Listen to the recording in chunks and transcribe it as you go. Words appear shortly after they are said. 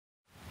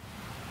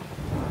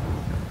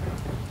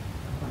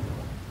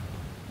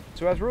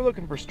So as we're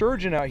looking for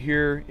sturgeon out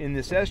here in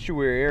this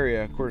estuary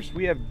area, of course,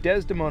 we have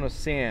Desdemona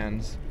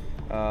sands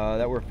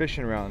that we're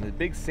fishing around. The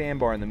big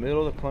sandbar in the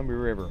middle of the Columbia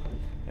River.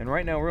 And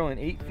right now we're only in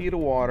 8 feet of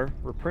water.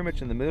 We're pretty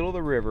much in the middle of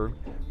the river.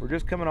 We're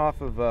just coming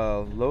off of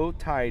low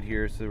tide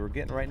here, so we're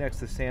getting right next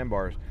to the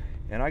sandbars.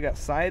 And I got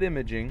side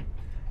imaging,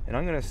 and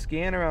I'm going to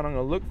scan around. I'm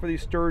going to look for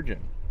these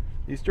sturgeon.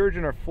 These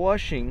sturgeon are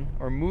flushing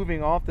or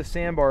moving off the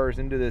sandbars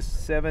into this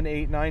 7,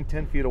 8, 9,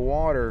 10 feet of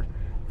water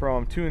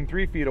from 2 and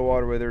 3 feet of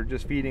water where they're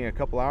just feeding a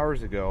couple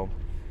hours ago.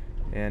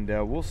 And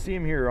we'll see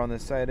them here on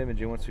this side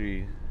imaging once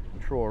we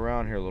troll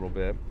around here a little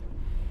bit.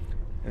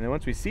 And then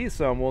once we see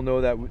some, we'll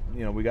know that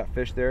we got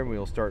fish there, and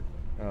we'll start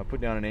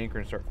put down an anchor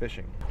and start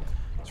fishing.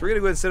 So we're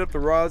gonna go ahead and set up the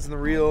rods and the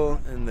reel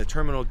and the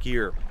terminal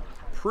gear.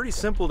 Pretty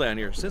simple down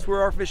here. Since we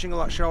are fishing a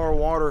lot shallower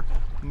water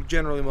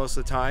generally most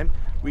of the time,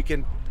 we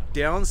can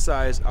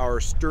downsize our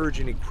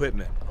sturgeon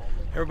equipment.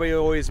 Everybody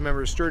always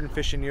remembers sturgeon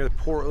fishing near the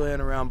Portland,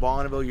 around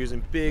Bonneville,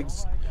 using big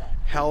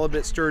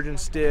halibut sturgeon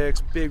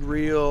sticks, big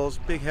reels,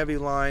 big heavy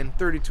line,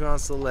 32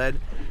 ounce of lead.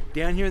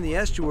 Down here in the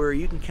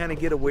estuary, you can kind of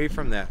get away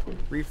from that,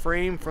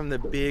 refrain from the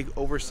big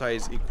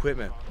oversized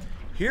equipment.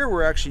 Here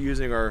we're actually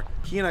using our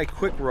Kenai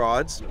quick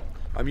rods.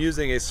 I'm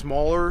using a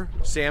smaller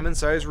salmon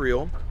size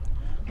reel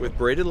with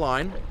braided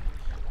line.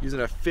 Using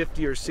a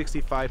 50 or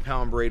 65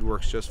 pound braid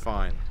works just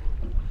fine.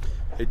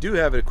 I do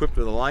have it equipped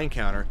with a line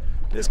counter.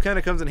 This kind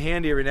of comes in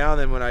handy every now and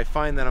then when I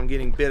find that I'm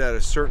getting bit at a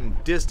certain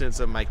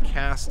distance of my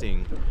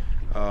casting.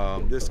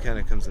 This kind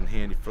of comes in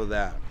handy for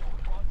that.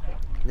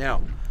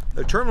 Now,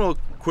 the terminal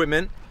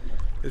equipment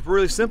is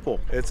really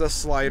simple. It's a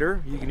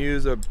slider. You can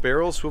use a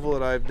barrel swivel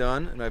that I've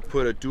done, and I've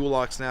put a dual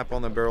lock snap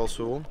on the barrel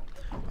swivel.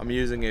 I'm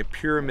using a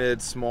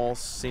pyramid small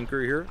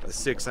sinker here, a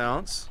 6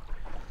 ounce.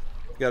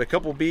 Got a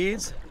couple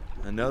beads,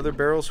 another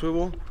barrel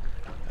swivel,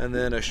 and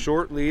then a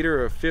short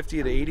leader of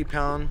 50 to 80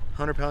 pound,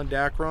 100 pound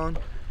Dacron,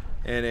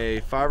 and a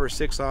 5 or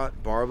 6/0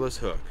 barbless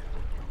hook.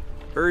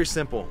 Very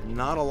simple,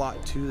 not a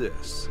lot to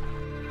this.